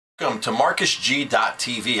Welcome to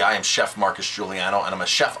MarcusG.tv. I am Chef Marcus Giuliano, and I'm a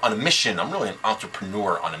chef on a mission. I'm really an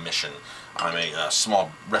entrepreneur on a mission. I'm a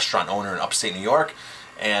small restaurant owner in upstate New York,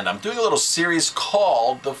 and I'm doing a little series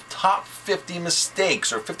called The Top 50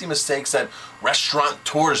 Mistakes, or 50 Mistakes that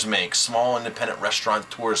restaurateurs make, small independent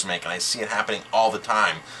restaurateurs make, and I see it happening all the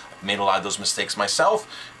time. I've made a lot of those mistakes myself,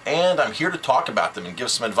 and I'm here to talk about them and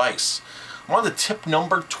give some advice. I'm on to tip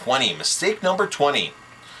number 20, mistake number 20.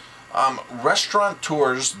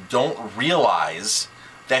 Restaurateurs don't realize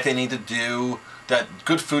that they need to do, that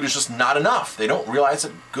good food is just not enough. They don't realize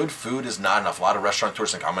that good food is not enough. A lot of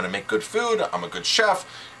restaurateurs think, I'm going to make good food, I'm a good chef,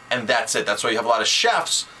 and that's it. That's why you have a lot of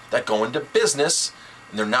chefs that go into business,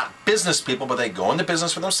 and they're not business people, but they go into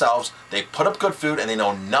business for themselves, they put up good food, and they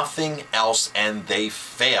know nothing else, and they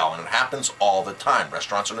fail. And it happens all the time.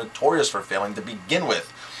 Restaurants are notorious for failing to begin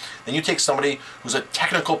with. Then you take somebody who's a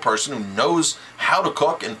technical person who knows how to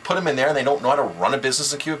cook and put them in there, and they don't know how to run a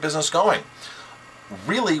business and keep a business going.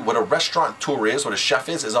 Really, what a restaurateur is, what a chef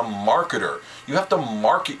is a marketer. You have to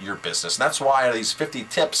market your business. And that's why out of these 50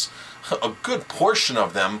 tips, a good portion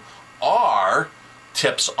of them are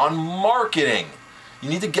tips on marketing.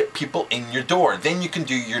 You need to get people in your door. Then you can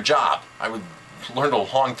do your job. I learned a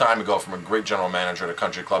long time ago from a great general manager at a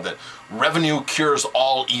country club that revenue cures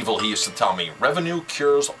all evil, he used to tell me. Revenue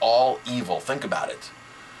cures all evil. Think about it.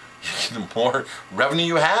 The more revenue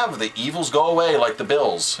you have, the evils go away like the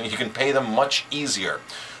bills. You can pay them much easier.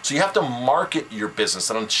 So you have to market your business.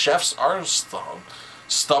 And chefs are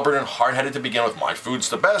stubborn and hard-headed to begin with. My food's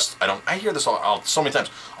the best. I hear this so many times.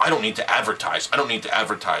 I don't need to advertise. I don't need to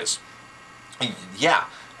advertise. Yeah.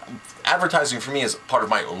 Advertising for me is part of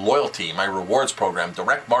my loyalty, my rewards program,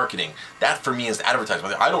 direct marketing. That for me is advertising.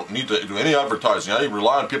 I don't need to do any advertising. I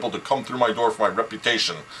rely on people to come through my door for my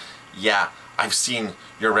reputation. Yeah, I've seen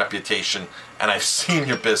your reputation and I've seen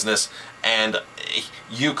your business, and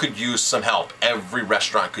you could use some help. Every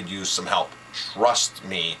restaurant could use some help. Trust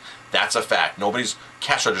me, that's a fact. Nobody's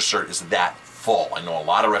cash register is that full. I know a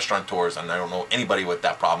lot of restaurateurs, and I don't know anybody with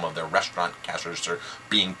that problem of their restaurant cash register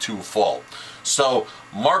being too full. So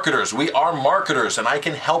marketers, we are marketers, and I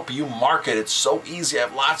can help you market. It's so easy. I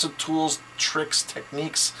have lots of tools, tricks,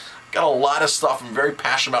 techniques. Got a lot of stuff. I'm very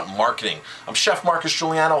passionate about marketing. I'm Chef Marcus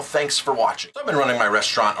Giuliano. Thanks for watching. So I've been running my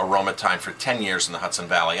restaurant Aroma Time for 10 years in the Hudson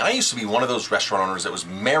Valley, and I used to be one of those restaurant owners that was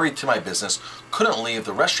married to my business, couldn't leave.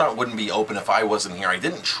 The restaurant wouldn't be open if I wasn't here. I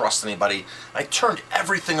didn't trust anybody. I turned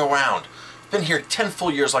everything around. Been here 10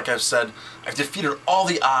 full years, like I've said. I've defeated all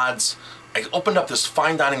the odds. I opened up this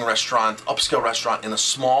fine dining restaurant, upscale restaurant in a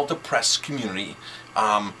small, depressed community.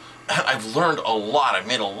 I've learned a lot. I've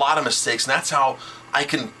made a lot of mistakes, and that's how I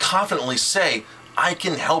can confidently say, I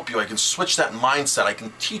can help you. I can switch that mindset. I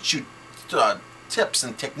can teach you tips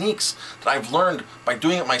and techniques that I've learned by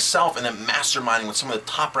doing it myself, and then masterminding with some of the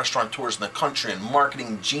top restaurateurs in the country and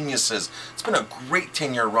marketing geniuses. It's been a great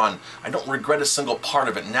 10-year run. I don't regret a single part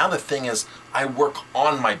of it. Now the thing is, I work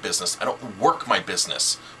on my business. I don't work my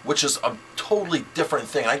business, which is a totally different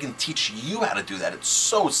thing. I can teach you how to do that. It's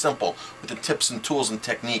so simple with the tips and tools and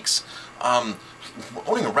techniques.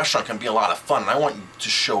 Owning a restaurant can be a lot of fun, and I want to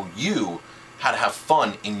show you how to have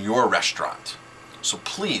fun in your restaurant. So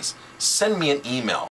please, send me an email.